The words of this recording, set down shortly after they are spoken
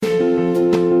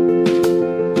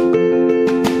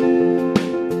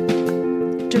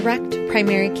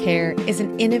primary care is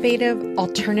an innovative,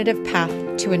 alternative path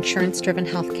to insurance-driven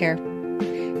healthcare.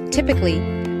 Typically,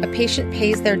 a patient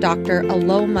pays their doctor a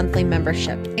low monthly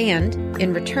membership and,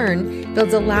 in return,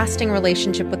 builds a lasting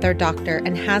relationship with their doctor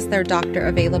and has their doctor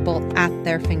available at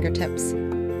their fingertips.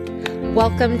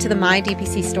 Welcome to the My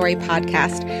DPC Story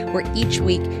podcast, where each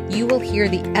week you will hear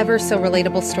the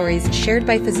ever-so-relatable stories shared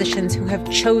by physicians who have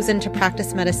chosen to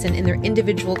practice medicine in their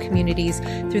individual communities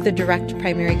through the direct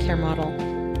primary care model.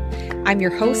 I'm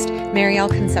your host, Marielle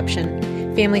Concepcion,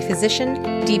 family physician,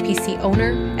 DPC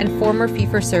owner, and former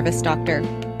fee-for-service doctor.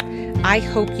 I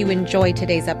hope you enjoy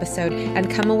today's episode and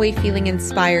come away feeling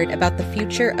inspired about the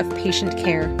future of patient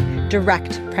care,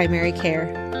 direct primary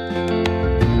care.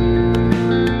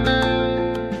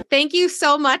 Thank you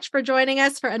so much for joining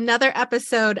us for another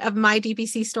episode of My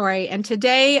DPC Story. And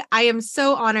today I am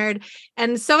so honored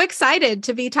and so excited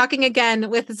to be talking again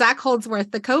with Zach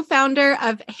Holdsworth, the co-founder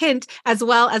of Hint, as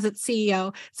well as its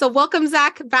CEO. So welcome,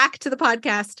 Zach, back to the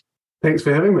podcast. Thanks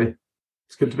for having me.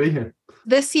 It's good to be here.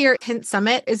 This year, Hint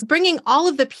Summit is bringing all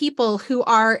of the people who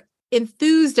are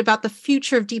enthused about the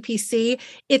future of DPC.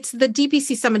 It's the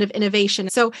DPC Summit of Innovation.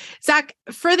 So, Zach,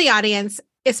 for the audience,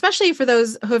 especially for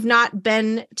those who have not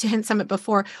been to Hint Summit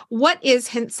before, what is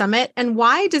Hint Summit and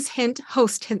why does Hint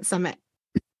host Hint Summit?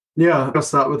 Yeah, I'll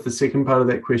start with the second part of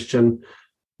that question.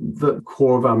 The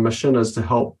core of our mission is to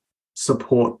help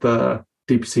support the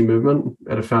DPC movement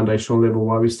at a foundational level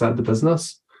while we started the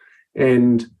business.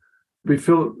 And we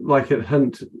feel like at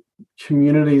Hint,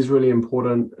 community is really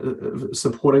important,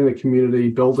 supporting the community,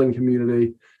 building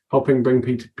community, helping bring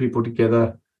people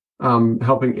together,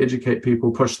 helping educate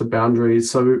people, push the boundaries.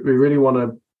 So we really want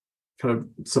to kind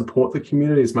of support the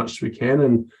community as much as we can.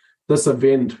 And this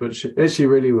event, which actually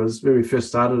really was, when we first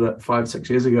started it 5-6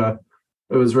 years ago,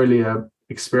 it was really an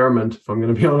experiment, if I'm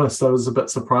going to be honest. I was a bit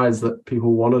surprised that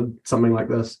people wanted something like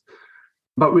this.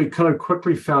 But we kind of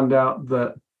quickly found out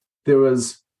that there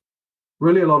was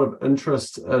really a lot of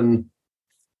interest in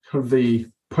kind of the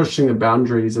pushing the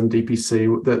boundaries in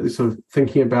DPC, that sort of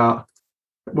thinking about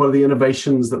what are the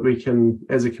innovations that we can,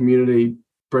 as a community,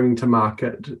 bring to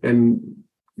market and,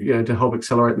 you know, to help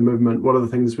accelerate the movement? What are the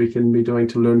things we can be doing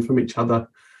to learn from each other?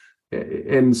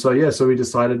 And so we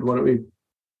decided, why don't we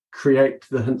create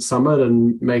the Hint Summit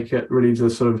and make it really the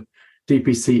sort of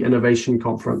DPC Innovation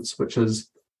Conference, which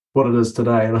is what it is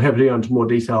today. And I'm happy to go into more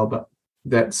detail, but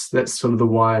that's sort of the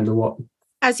why and the what.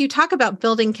 As you talk about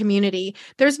building community,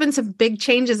 there's been some big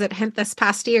changes at Hint this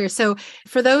past year. So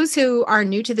for those who are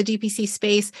new to the DPC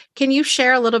space, can you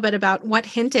share a little bit about what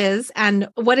Hint is and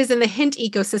what is in the Hint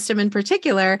ecosystem in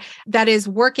particular that is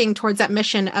working towards that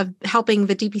mission of helping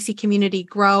the DPC community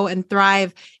grow and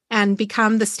thrive and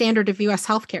become the standard of US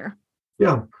healthcare?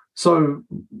 Yeah. So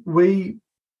when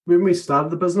we started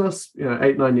the business,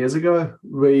 8-9 years ago,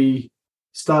 we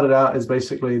started out as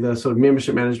basically the sort of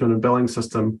membership management and billing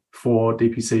system for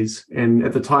DPCs. And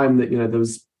at the time that,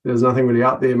 there was nothing really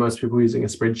out there, most people were using a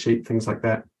spreadsheet, things like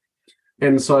that.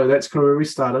 And so that's kind of where we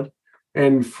started.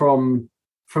 And from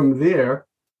there,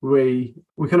 we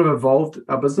kind of evolved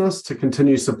our business to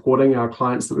continue supporting our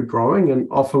clients that were growing. And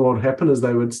often what would happen is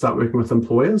they would start working with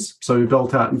employers. So we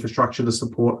built out infrastructure to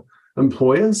support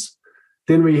employers.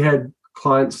 Then we had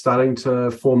clients starting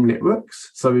to form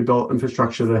networks. So we built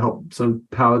infrastructure to help sort of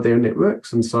power their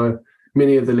networks. And so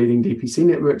many of the leading DPC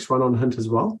networks run on Hint as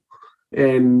well.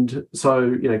 And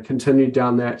so, continued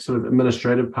down that sort of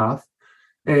administrative path.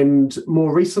 And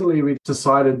more recently, we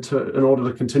decided to, in order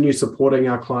to continue supporting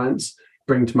our clients,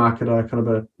 bring to market a kind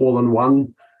of a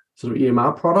all-in-one sort of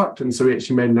EMR product. And so we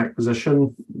actually made an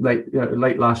acquisition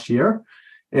late last year.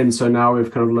 And so now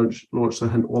we've kind of launched the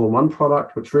Hint all-in-one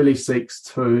product, which really seeks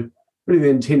to, the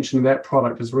intention of that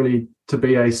product is really to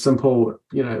be a simple,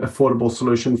 affordable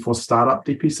solution for startup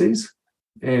DPCs.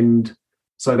 And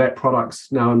so that product's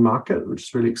now in market, which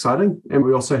is really exciting. And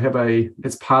we also have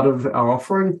it's part of our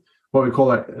offering, what we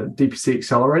call a DPC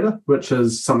Accelerator, which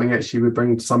is something actually we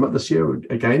bring to Summit this year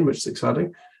again, which is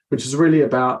exciting, which is really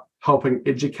about helping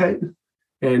educate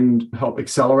and help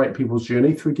accelerate people's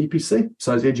journey through DPC.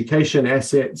 So it's education,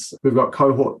 assets, we've got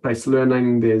cohort-based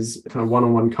learning, there's kind of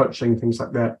one-on-one coaching, things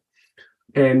like that.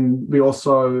 And we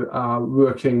also are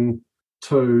working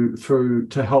to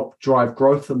help drive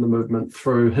growth in the movement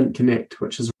through Hint Connect,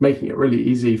 which is making it really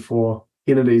easy for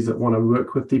entities that want to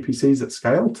work with DPCs at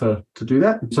scale to do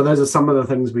that. So those are some of the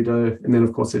things we do. And then,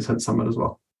 of course, there's Hint Summit as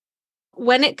well.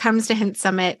 When it comes to Hint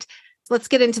Summit, let's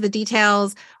get into the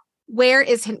details. Where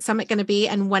is Hint Summit going to be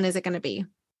and when is it going to be?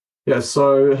 Yeah,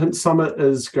 so Hint Summit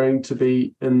is going to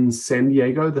be in San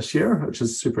Diego this year, which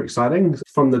is super exciting,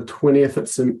 from the 20th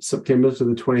of September to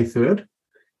the 23rd.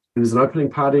 there's an opening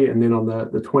party, and then on the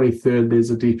 23rd, there's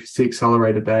a DPC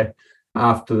Accelerator Day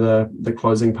after the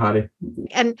closing party.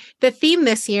 And the theme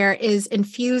this year is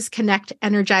Infuse, Connect,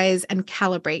 Energize, and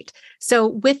Calibrate. So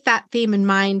with that theme in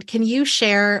mind, can you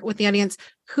share with the audience,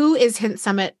 who is Hint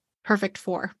Summit perfect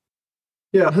for?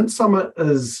 Yeah, Hint Summit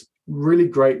is really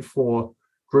great for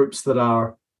groups that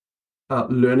are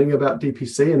learning about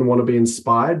DPC and want to be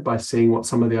inspired by seeing what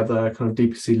some of the other kind of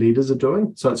DPC leaders are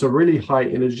doing. So it's a really high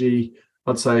energy,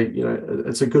 I'd say,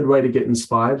 it's a good way to get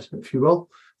inspired, if you will.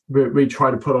 We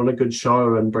try to put on a good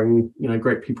show and bring,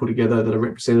 great people together that are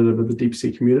representative of the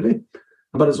DPC community.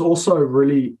 But it's also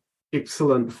really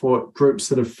excellent for groups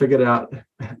that have figured out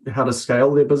how to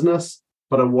scale their business,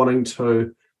 but are wanting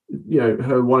to,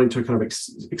 kind of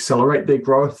accelerate their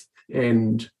growth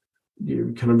and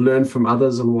you kind of learn from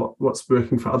others and what's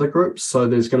working for other groups. So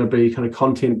there's going to be kind of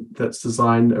content that's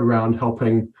designed around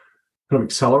helping kind of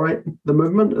accelerate the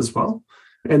movement as well.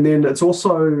 And then it's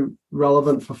also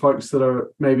relevant for folks that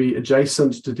are maybe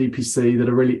adjacent to DPC that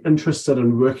are really interested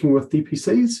in working with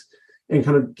DPCs and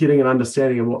kind of getting an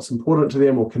understanding of what's important to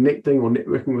them or connecting or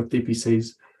networking with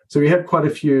DPCs. So we have quite a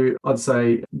few, I'd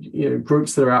say,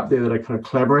 groups that are out there that are kind of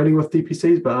collaborating with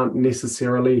DPCs, but aren't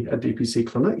necessarily a DPC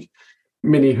clinic.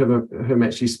 Many whom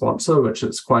actually sponsor, which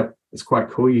it's quite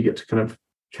cool. You get to kind of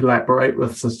collaborate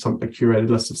with a curated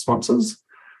list of sponsors.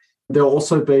 There'll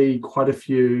also be quite a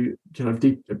few kind of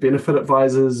deep benefit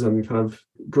advisors and kind of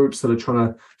groups that are trying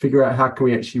to figure out how can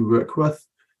we actually work with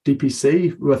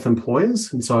DPC with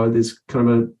employers. And so there's kind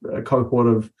of a cohort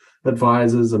of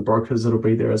advisors and brokers that'll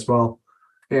be there as well.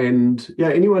 And yeah,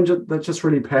 anyone that's just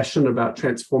really passionate about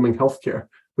transforming healthcare.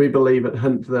 We believe at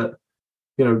Hint that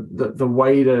the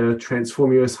way to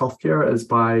transform US healthcare is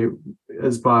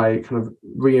by kind of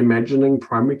reimagining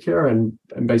primary care and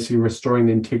basically restoring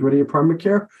the integrity of primary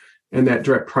care. And that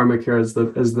direct primary care is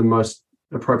the most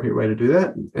appropriate way to do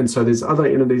that. And so there's other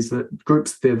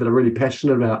groups there that are really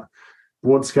passionate about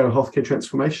broad scale healthcare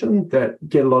transformation that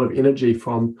get a lot of energy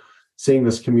from seeing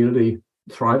this community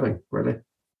thriving, really.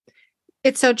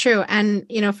 It's so true. And,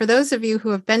 for those of you who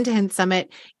have been to Hint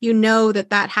Summit,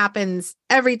 that happens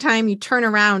every time you turn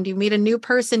around, you meet a new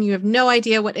person, you have no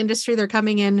idea what industry they're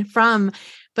coming in from,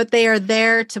 but they are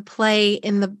there to play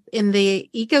in the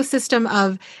ecosystem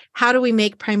of how do we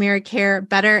make primary care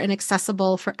better and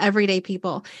accessible for everyday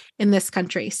people in this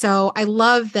country. So I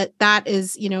love that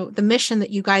is, the mission that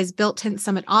you guys built Hint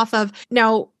Summit off of.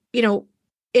 Now,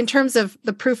 in terms of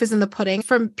the proof is in the pudding,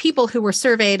 from people who were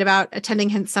surveyed about attending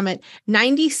Hint Summit,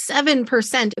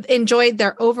 97% enjoyed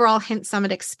their overall Hint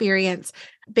Summit experience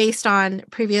based on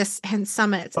previous Hint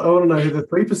Summits. I want to know who the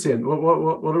 3%,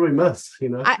 what do we miss?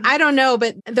 I don't know,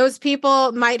 but those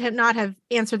people might not have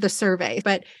answered the survey,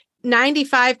 but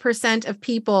 95% of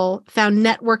people found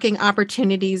networking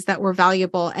opportunities that were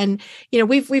valuable. And,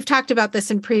 we've talked about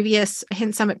this in previous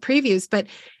Hint Summit previews, but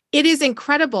it is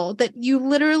incredible that you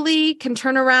literally can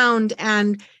turn around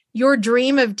and your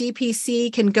dream of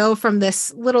DPC can go from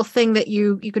this little thing that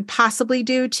you could possibly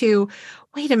do to,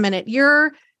 wait a minute,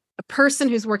 you're a person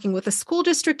who's working with a school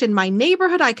district in my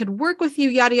neighborhood. I could work with you,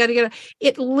 yada, yada, yada.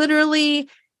 It literally,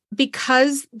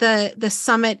 because the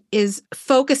summit is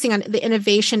focusing on the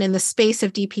innovation in the space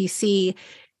of DPC,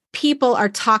 people are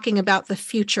talking about the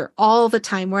future all the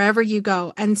time, wherever you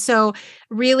go. And so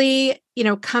really,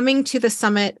 coming to the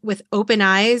summit with open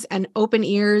eyes and open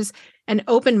ears and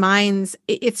open minds,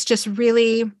 it's just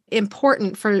really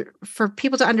important for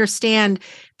people to understand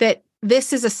that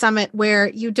this is a summit where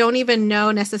you don't even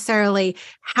know necessarily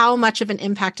how much of an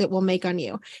impact it will make on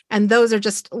you. And those are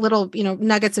just little,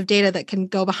 nuggets of data that can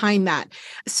go behind that.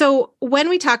 So when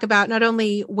we talk about not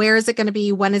only where is it going to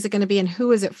be, when is it going to be, and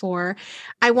who is it for,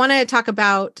 I want to talk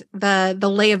about the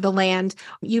lay of the land.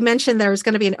 You mentioned there was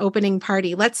going to be an opening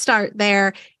party. Let's start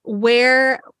there.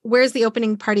 Where's the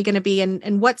opening party going to be,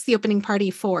 and what's the opening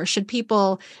party for? Should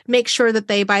people make sure that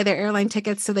they buy their airline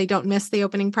tickets so they don't miss the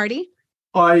opening party?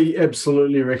 I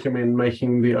absolutely recommend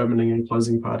making the opening and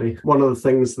closing party. One of the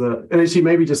things that, and actually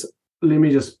let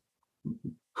me just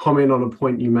comment on a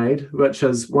point you made, which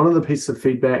is one of the pieces of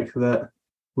feedback that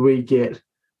we get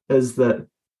is that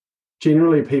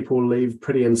generally people leave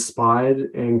pretty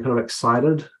inspired and kind of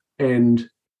excited and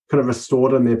kind of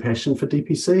restored in their passion for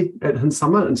DPC at Hint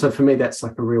Summit. And so for me, that's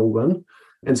like a real win.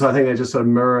 And so I think they're just sort of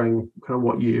mirroring kind of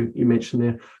what you mentioned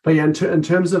there. But yeah, in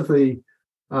terms of the,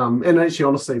 and actually,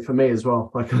 honestly, for me as well,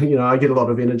 like, I get a lot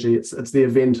of energy. It's the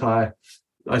event I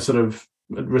sort of,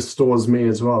 it restores me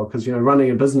as well. Because,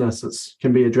 running a business,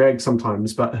 can be a drag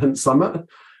sometimes, but Hint Summit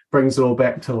brings it all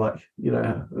back to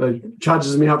it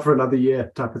charges me up for another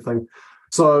year type of thing.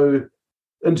 So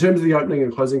In terms of the opening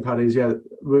and closing parties, yeah,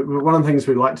 one of the things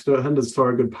we like to do at Hind is throw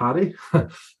a good party.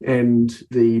 And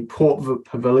the Port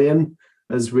Pavilion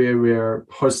is where we're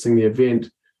hosting the event.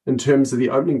 In terms of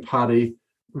the opening party,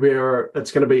 where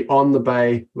it's going to be on the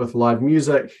bay with live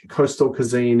music, coastal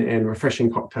cuisine, and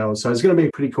refreshing cocktails. So it's going to be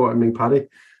a pretty cool opening party.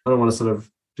 I don't want to sort of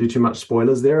do too much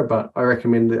spoilers there, but I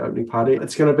recommend the opening party.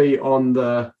 It's going to be on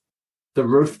the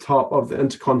rooftop of the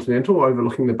Intercontinental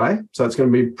overlooking the bay. So it's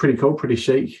going to be pretty cool, pretty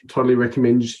chic. Totally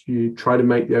recommend you try to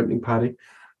make the opening party.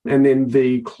 And then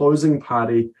the closing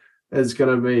party is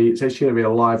going to be, it's actually going to be a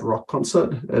live rock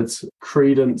concert. It's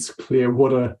Creedence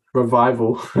Clearwater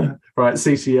Revival, right?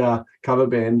 CCR cover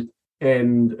band.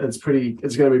 And it's going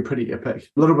to be pretty epic.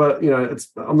 A little bit,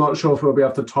 I'm not sure if we'll be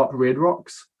able to top Red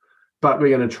Rocks, but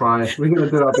we're going to try. We're going to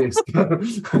do our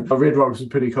best. Red Rocks is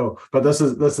pretty cool, but this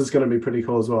is going to be pretty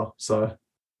cool as well. So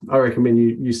I recommend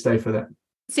you stay for that.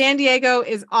 San Diego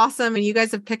is awesome, and you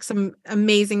guys have picked some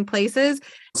amazing places.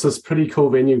 It's this pretty cool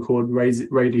venue called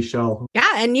Rady Shell. Yeah,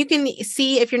 and you can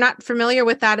see, if you're not familiar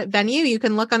with that venue, you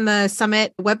can look on the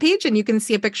Summit webpage and you can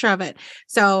see a picture of it.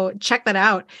 So check that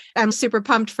out. I'm super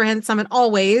pumped for Hint Summit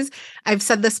always. I've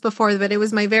said this before, but it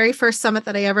was my very first summit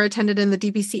that I ever attended in the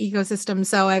DPC ecosystem.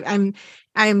 So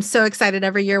I'm so excited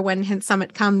every year when Hint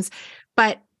Summit comes.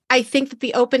 But I think that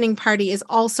the opening party is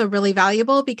also really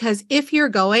valuable, because if you're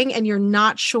going and you're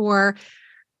not sure,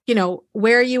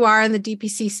 where you are in the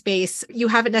DPC space, you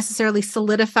haven't necessarily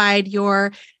solidified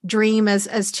your dream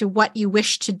as to what you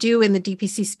wish to do in the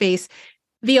DPC space,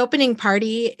 the opening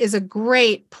party is a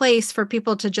great place for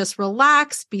people to just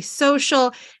relax, be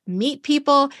social, meet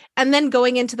people. And then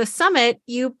going into the summit,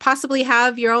 you possibly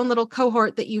have your own little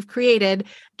cohort that you've created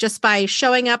just by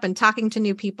showing up and talking to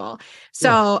new people.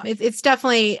 So it's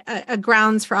definitely a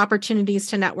grounds for opportunities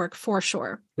to network for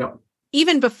sure. Yeah.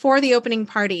 Even before the opening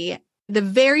party, the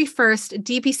very first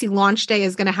DPC launch day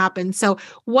is going to happen. So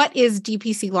what is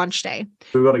DPC launch day?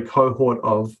 We've got a cohort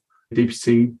of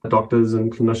DPC doctors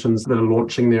and clinicians that are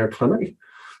launching their clinic,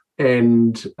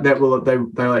 and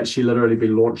they'll actually literally be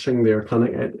launching their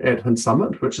clinic at Hint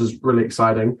Summit, which is really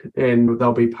exciting. And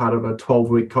they'll be part of a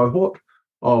 12-week cohort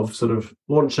of sort of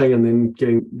launching and then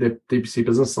getting their DPC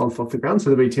business off the ground. So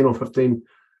there'll be 10 or 15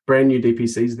 brand new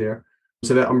DPCs there.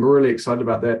 So that I'm really excited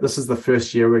about that. This is the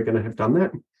first year we're going to have done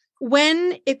that.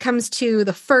 When it comes to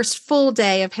the first full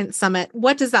day of Hint Summit,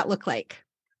 what does that look like?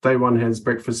 Day one has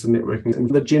breakfast and networking. And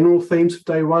the general themes of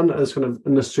day one is kind of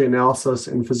industry analysis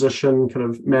and physician kind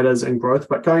of matters and growth.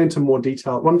 But going into more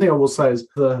detail, one thing I will say is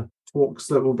the talks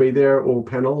that will be there or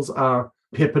panels are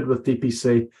peppered with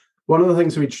DPC. One of the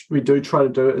things we do try to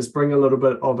do is bring a little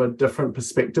bit of a different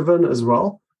perspective in as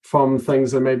well from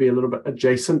things that may be a little bit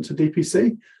adjacent to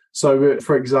DPC. So,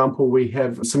 for example, we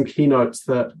have some keynotes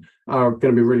that are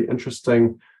going to be really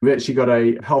interesting. We've actually got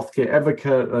a healthcare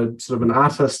advocate, a sort of an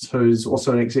artist who's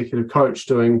also an executive coach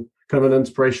doing kind of an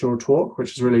inspirational talk,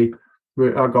 which is really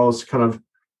our goal is to kind of,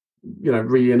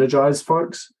 re-energize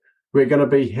folks. We're going to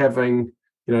be having,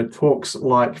 talks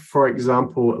like, for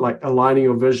example, like aligning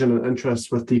your vision and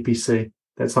interests with DPC.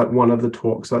 That's like one of the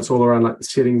talks. So it's all around like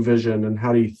setting vision and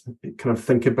how do you kind of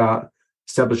think about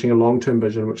establishing a long-term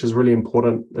vision, which is really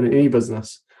important in any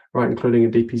business, right, including a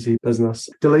DPC business.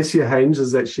 Delicia Haynes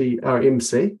is actually our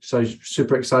MC, so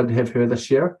super excited to have her this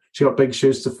year. She got big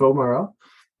shoes to fill, Morel.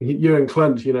 You and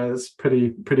Clint, it's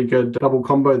pretty good double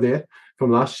combo there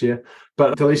from last year.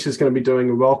 But Delicia's going to be doing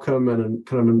a welcome and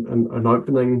kind of an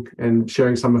opening and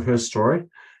sharing some of her story.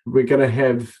 We're going to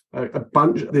have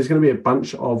there's going to be a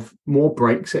bunch of more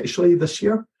breaks actually this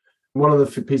year. One of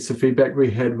the pieces of feedback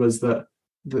we had was that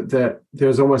there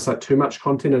was almost like too much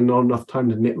content and not enough time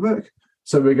to network.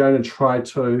 So we're going to try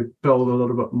to build a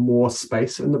little bit more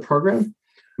space in the program.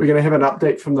 We're going to have an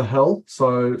update from the Hill,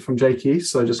 so from Jake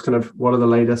East, so just kind of what are the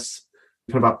latest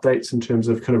kind of updates in terms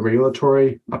of kind of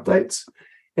regulatory updates.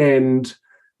 And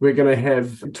we're going to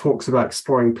have talks about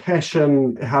exploring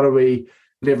passion, how do we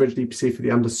leverage DPC for the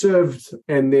underserved,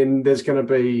 and then there's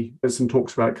some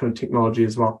talks about kind of technology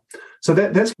as well. So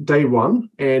that's day one,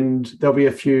 and there'll be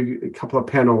a couple of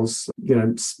panels,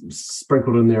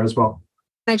 sprinkled in there as well.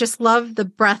 I just love the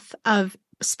breadth of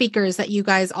speakers that you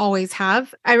guys always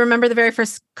have. I remember the very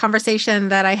first conversation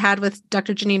that I had with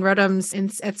Dr. Janine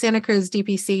Rodoms at Santa Cruz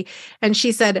DPC, and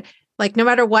she said, like, no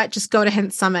matter what, just go to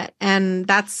Hint Summit. And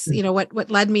that's,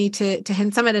 what led me to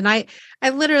Hint Summit. And I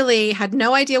literally had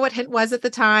no idea what Hint was at the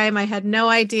time. I had no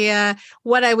idea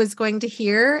what I was going to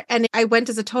hear. And I went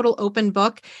as a total open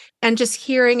book, and just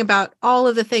hearing about all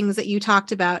of the things that you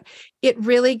talked about, it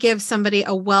really gives somebody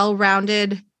a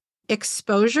well-rounded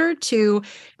exposure to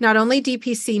not only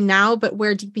DPC now, but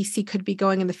where DPC could be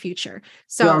going in the future.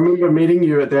 So I remember meeting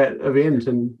you at that event,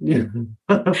 and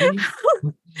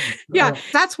yeah,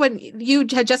 that's when you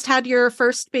had just had your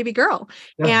first baby girl,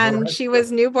 and she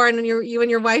was newborn, and you and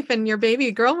your wife and your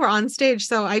baby girl were on stage.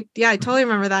 So I totally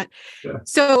remember that. Yeah.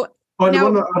 So I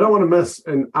don't want to miss,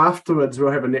 and afterwards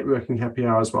we'll have a networking happy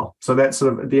hour as well. So that's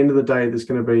sort of at the end of the day, there's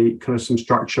going to be kind of some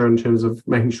structure in terms of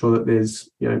making sure that there's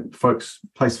folks,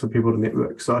 place for people to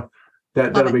network. So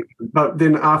that'll be good. But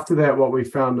then after that, what we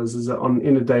found is that on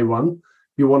end of day one,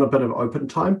 you want a bit of open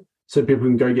time so people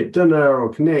can go get dinner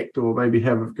or connect or maybe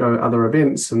go other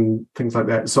events and things like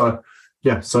that. So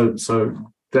so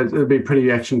that it'll be a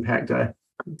pretty action-packed day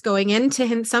going into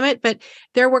Hint Summit, but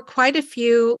there were quite a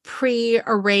few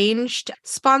pre-arranged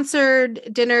sponsored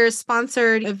dinners,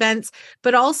 sponsored events,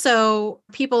 but also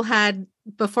people had,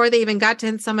 before they even got to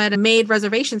Hint Summit, made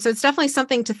reservations. So it's definitely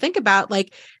something to think about.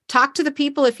 Like, talk to the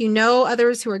people if you know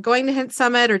others who are going to Hint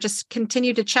Summit, or just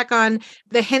continue to check on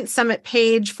the Hint Summit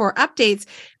page for updates.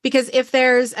 Because if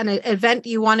there's an event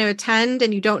you want to attend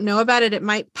and you don't know about it, it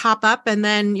might pop up and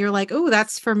then you're like, oh,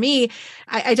 that's for me.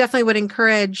 I definitely would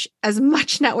encourage as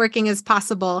much networking as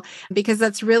possible, because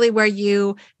that's really where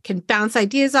you can bounce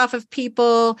ideas off of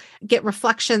people, get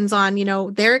reflections on,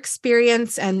 their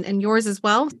experience and yours as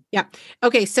well. Yeah.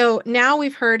 Okay. So now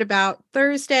we've heard about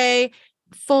Thursday,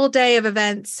 full day of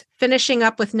events, finishing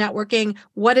up with networking.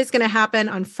 What is going to happen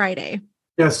on Friday?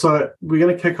 Yeah, so we're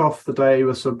going to kick off the day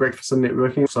with sort of breakfast and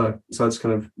networking. So it's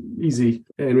kind of easy.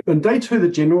 And in day two, the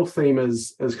general theme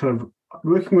is kind of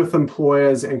working with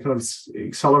employers and kind of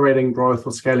accelerating growth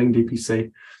or scaling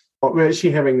DPC. We're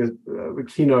actually having a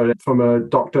keynote from a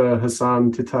Dr.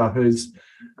 Hassan Tita, who's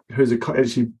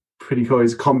actually pretty cool.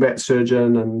 He's a combat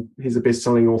surgeon and he's a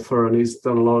best-selling author, and he's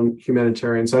done a lot on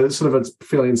humanitarian. So it's sort of a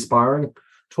fairly inspiring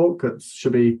talk. It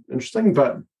should be interesting.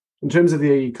 But in terms of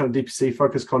the kind of DPC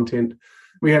focused content,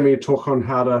 we're having a talk on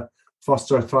how to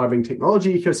foster a thriving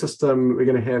technology ecosystem. We're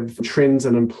going to have trends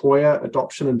in employer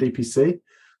adoption in DPC.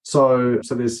 So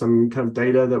there's some kind of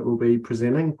data that we'll be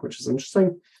presenting, which is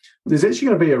interesting. There's actually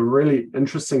going to be a really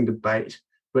interesting debate,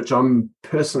 which I'm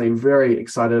personally very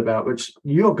excited about, which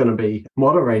you're going to be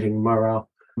moderating, Morale.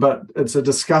 But it's a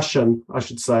discussion, I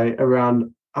should say,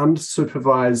 around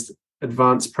unsupervised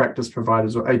advanced practice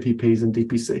providers, or APPs, in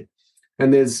DPC.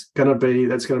 And that's going to be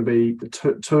the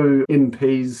two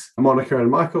NPs, Monica and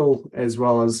Michael, as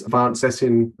well as Advanced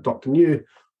SN Dr. New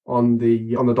on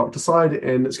the doctor side.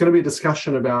 And it's going to be a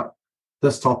discussion about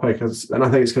this topic. And I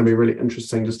think it's going to be really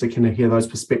interesting just to kind of hear those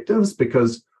perspectives,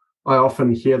 because I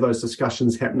often hear those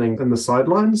discussions happening in the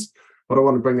sidelines, but I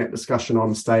want to bring that discussion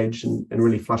on stage and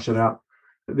really flush it out.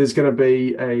 There's going to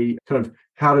be a kind of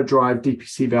how to drive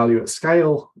DPC value at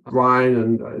scale. Ryan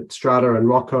and Strata and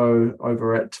Rocco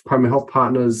over at Primary Health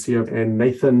Partners here, and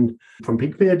Nathan from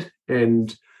PeakMed.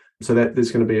 And so that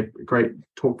there's going to be a great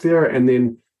talk there. And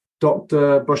then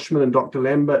Dr. Bushman and Dr.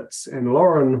 Lamberts and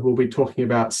Lauren will be talking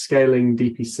about scaling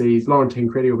DPCs. Lauren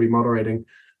Tancredi will be moderating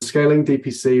scaling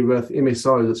DPC with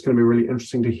MSOs. It's going to be really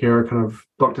interesting to hear kind of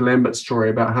Dr. Lambert's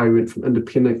story about how he went from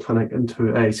independent clinic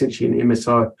into essentially an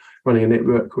MSO running a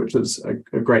network, which is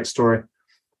a great story.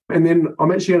 And then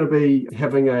I'm actually going to be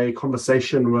having a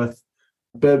conversation with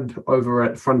Bib over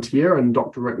at Frontier and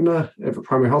Dr. Rickner at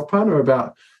Primary Health Partner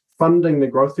about funding the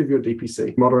growth of your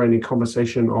DPC, moderating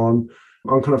conversation on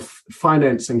kind of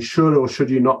financing, should or should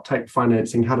you not take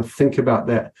financing, how to think about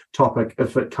that topic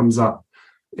if it comes up.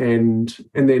 And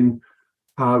then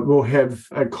we'll have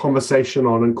a conversation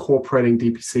on incorporating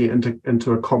DPC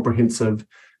into a comprehensive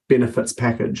benefits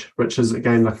package, which is,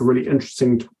 again, like a really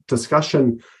interesting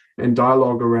discussion and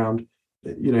dialogue around,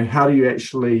 how do you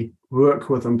actually work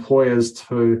with employers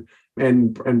to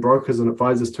and brokers and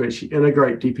advisors to actually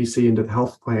integrate DPC into the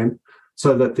health plan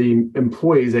so that the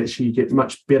employees actually get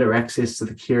much better access to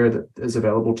the care that is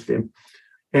available to them.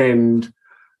 And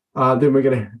then we're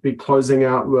going to be closing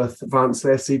out with Vance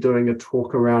Lassie doing a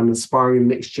talk around inspiring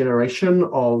the next generation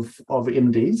of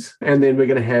MDs. And then we're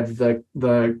going to have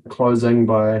the closing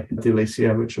by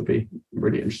Delicia, which will be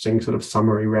really interesting sort of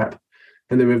summary wrap.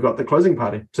 And then we've got the closing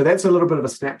party. So that's a little bit of a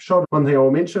snapshot. One thing I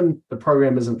will mention, the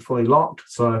program isn't fully locked.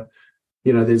 So,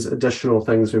 there's additional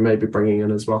things we may be bringing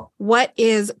in as well. What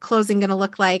is closing going to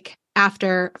look like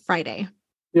after Friday?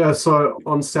 Yeah, so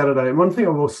on Saturday, one thing I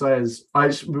will say is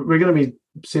we're going to be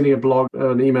sending a blog,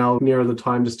 an email nearer the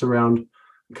time just around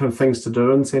kind of things to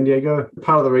do in San Diego.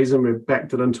 Part of the reason we've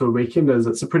backed it into a weekend is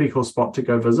it's a pretty cool spot to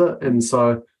go visit. And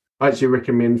so I actually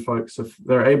recommend folks, if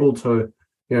they're able to,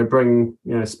 bring,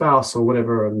 spouse or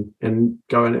whatever and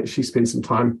go and actually spend some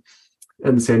time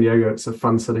in San Diego. It's a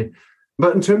fun city.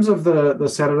 But in terms of the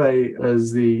Saturday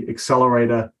is the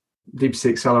Accelerator, DPC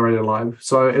Accelerator Live.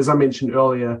 So as I mentioned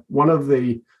earlier, one of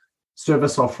the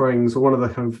service offerings, or one of the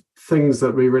kind of things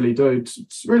that we really do,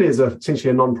 it's really is essentially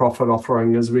a non-profit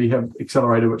offering, is we have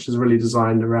Accelerator, which is really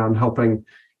designed around helping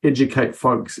educate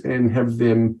folks and have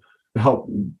them help,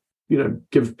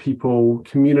 give people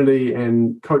community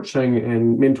and coaching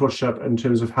and mentorship in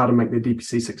terms of how to make their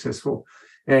DPC successful.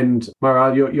 And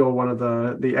Mara, you're one of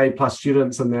the A+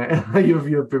 students in that. You've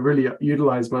really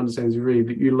utilized, my understanding is you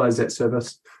really utilize that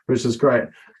service, which is great.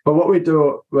 But what we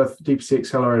do with DPC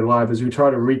Accelerator Live is we try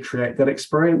to recreate that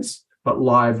experience, but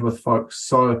live with folks.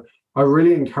 So I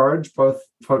really encourage both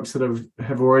folks that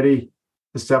have already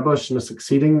established and are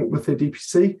succeeding with their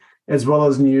DPC, as well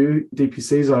as new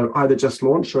DPCs are either just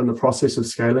launched or in the process of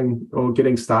scaling or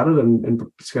getting started and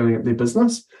scaling up their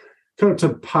business, kind of to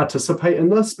participate in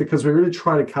this, because we really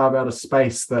try to carve out a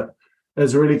space that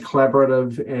is really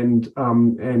collaborative and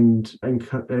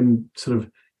sort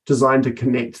of designed to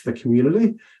connect the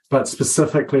community, but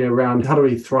specifically around how do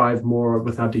we thrive more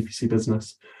with our DPC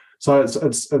business. So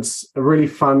it's a really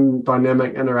fun,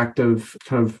 dynamic, interactive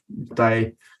kind of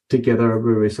day together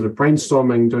where we're sort of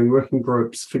brainstorming, doing working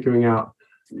groups, figuring out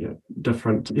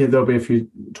there'll be a few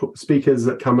speakers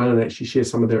that come in and actually share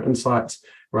some of their insights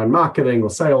around marketing or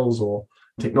sales or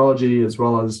technology, as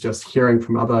well as just hearing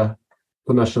from other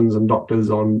clinicians and doctors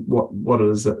on what it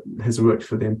is that has worked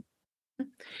for them.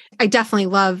 I definitely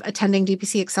love attending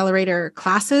DPC Accelerator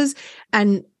classes.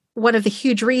 And one of the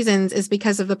huge reasons is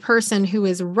because of the person who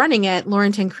is running it,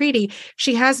 Lauren Tancredi.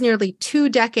 She has nearly 2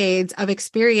 decades of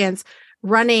experience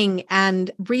running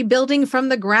and rebuilding from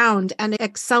the ground and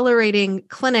accelerating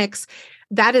clinics.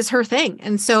 That is her thing.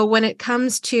 And so when it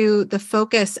comes to the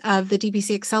focus of the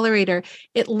DPC Accelerator,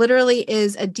 it literally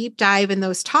is a deep dive in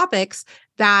those topics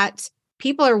that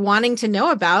people are wanting to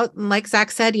know about. And like Zach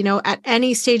said, at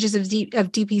any stages of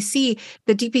DPC,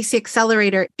 the DPC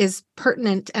Accelerator is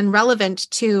pertinent and relevant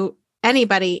to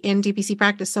anybody in DPC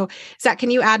practice. So Zach,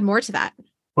 can you add more to that?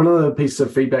 One of the pieces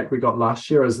of feedback we got last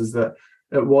year is that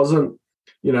it wasn't,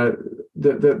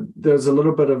 there's a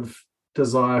little bit of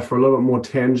desire for a little bit more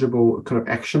tangible, kind of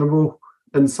actionable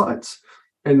insights.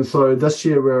 And so this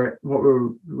year we're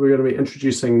going to be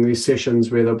introducing these sessions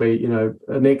where there'll be,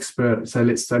 an expert, so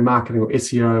let's say marketing or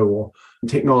SEO or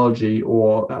technology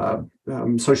or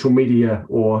social media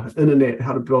or internet,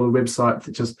 how to build a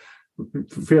website, just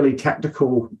fairly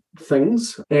tactical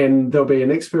things. And there'll be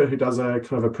an expert who does a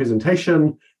kind of a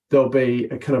presentation. There'll be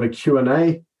a kind of a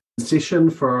Q&A session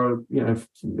for,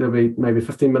 there'll be maybe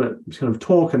 15-minute kind of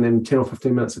talk and then 10 or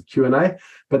 15 minutes of Q&A.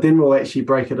 But then we'll actually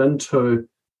break it into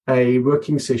a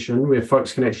working session where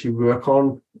folks can actually work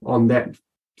on that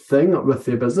thing with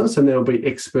their business, and there'll be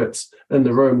experts in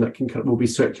the room that will be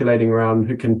circulating around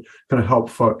who can kind of help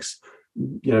folks,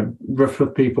 riff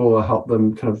with people or help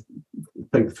them kind of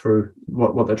think through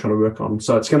what they're trying to work on.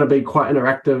 So it's going to be quite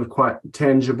interactive, quite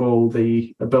tangible,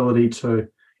 the ability to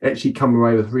actually come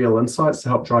away with real insights to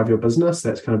help drive your business.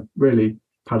 That's kind of really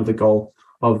part of the goal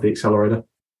of the Accelerator.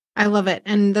 I love it.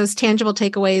 And those tangible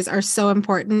takeaways are so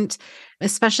important,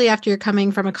 especially after you're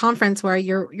coming from a conference where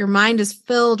your mind is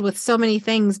filled with so many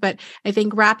things. But I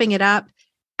think wrapping it up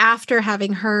after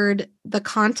having heard the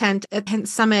content at Hint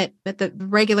Summit, at the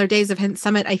regular days of Hint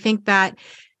Summit, I think that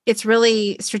it's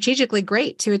really strategically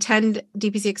great to attend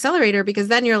DPC Accelerator, because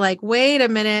then you're like, wait a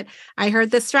minute, I heard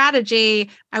this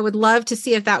strategy. I would love to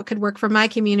see if that could work for my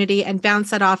community and bounce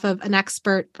that off of an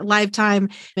expert lifetime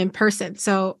in person.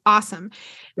 So awesome.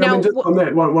 Now, just on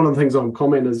that, one of the things I'll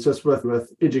comment is just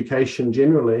with education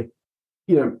generally,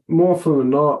 more often than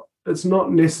not, it's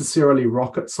not necessarily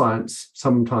rocket science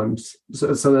sometimes. So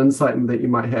it's an insight that you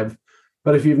might have.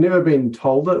 But if you've never been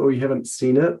told it, or you haven't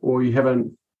seen it, or you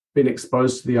haven't been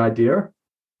exposed to the idea,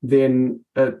 then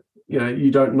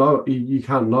you don't know, you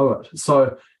can't know it.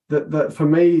 So that for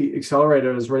me,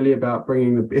 Accelerator is really about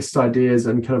bringing the best ideas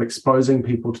and kind of exposing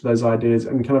people to those ideas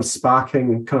and kind of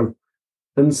sparking kind of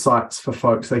insights for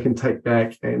folks they can take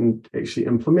back and actually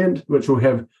implement, which will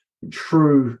have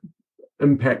true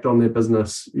impact on their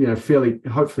business,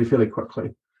 hopefully fairly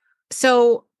quickly.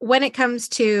 So when it comes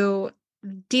to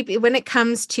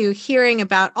hearing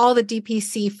about all the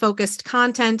DPC focused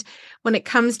content, when it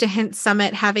comes to Hint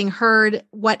Summit, having heard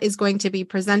what is going to be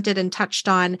presented and touched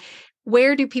on,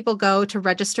 where do people go to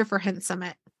register for Hint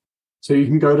Summit? So you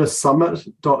can go to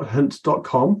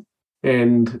summit.hint.com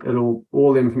and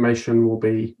all the information will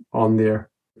be on there.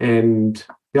 And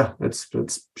yeah, it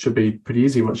should be pretty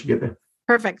easy once you get there.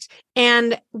 Perfect.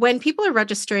 And when people are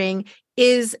registering,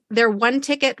 is there one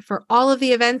ticket for all of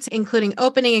the events, including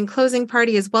opening and closing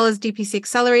party, as well as DPC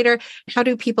Accelerator? How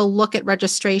do people look at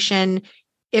registration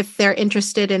if they're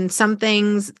interested in some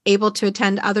things, able to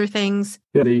attend other things?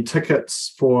 Yeah, the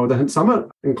tickets for the Hint Summit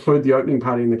include the opening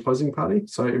party and the closing party.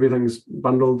 So everything's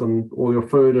bundled and all your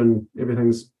food and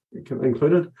everything's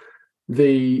included.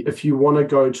 If you want to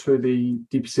go to the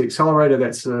DPC Accelerator,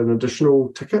 that's an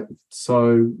additional ticket.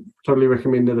 So totally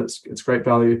recommend it. It's great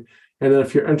value. And then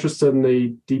if you're interested in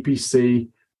the DPC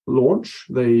launch,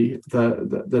 the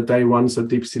day one, so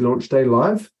DPC launch day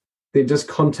live, then just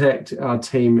contact our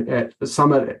team at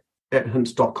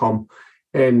summit@hint.com.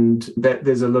 And that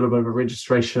there's a little bit of a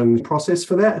registration process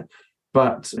for that.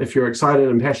 But if you're excited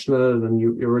and passionate and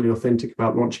you're really authentic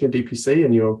about launching a DPC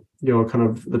and you're kind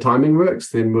of the timing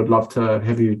works, then we'd love to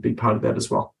have you be part of that as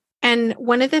well. And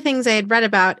one of the things I had read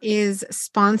about is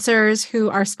sponsors who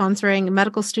are sponsoring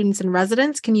medical students and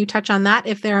residents. Can you touch on that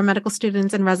if there are medical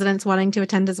students and residents wanting to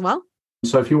attend as well?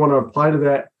 So if you want to apply to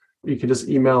that, you can just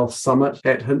email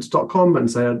summit@hint.com and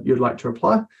say you'd like to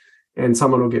apply, and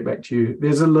someone will get back to you.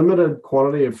 There's a limited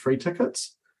quantity of free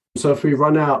tickets. So if we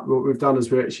run out, what we've done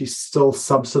is we're actually still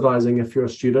subsidizing if you're a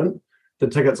student. The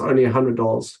ticket's only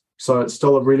 $100. So it's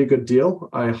still a really good deal.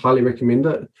 I highly recommend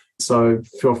it. So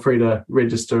feel free to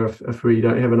register if we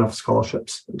don't have enough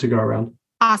scholarships to go around.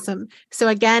 Awesome. So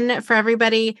again, for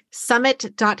everybody,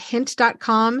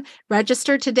 summit.hint.com.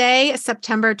 Register today,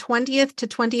 September 20th to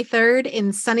 23rd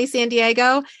in sunny San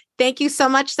Diego. Thank you so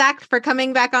much, Zach, for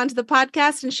coming back onto the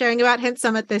podcast and sharing about Hint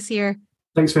Summit this year.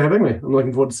 Thanks for having me. I'm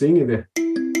looking forward to seeing you there.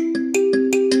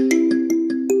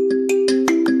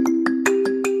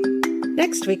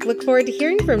 Next week, look forward to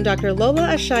hearing from Dr. Lola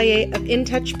Ashaye of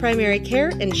InTouch Primary Care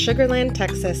in Sugar Land,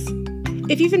 Texas.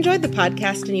 If you've enjoyed the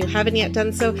podcast and you haven't yet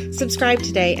done so, subscribe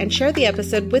today and share the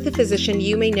episode with a physician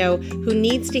you may know who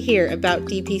needs to hear about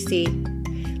DPC.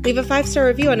 Leave a 5-star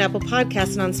review on Apple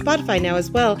Podcasts and on Spotify now as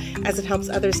well, as it helps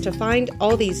others to find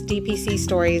all these DPC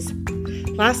stories.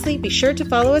 Lastly, be sure to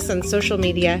follow us on social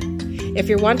media. If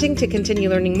you're wanting to continue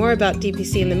learning more about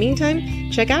DPC in the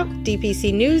meantime, check out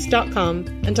dpcnews.com.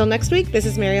 Until next week, this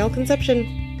is Marielle Concepcion.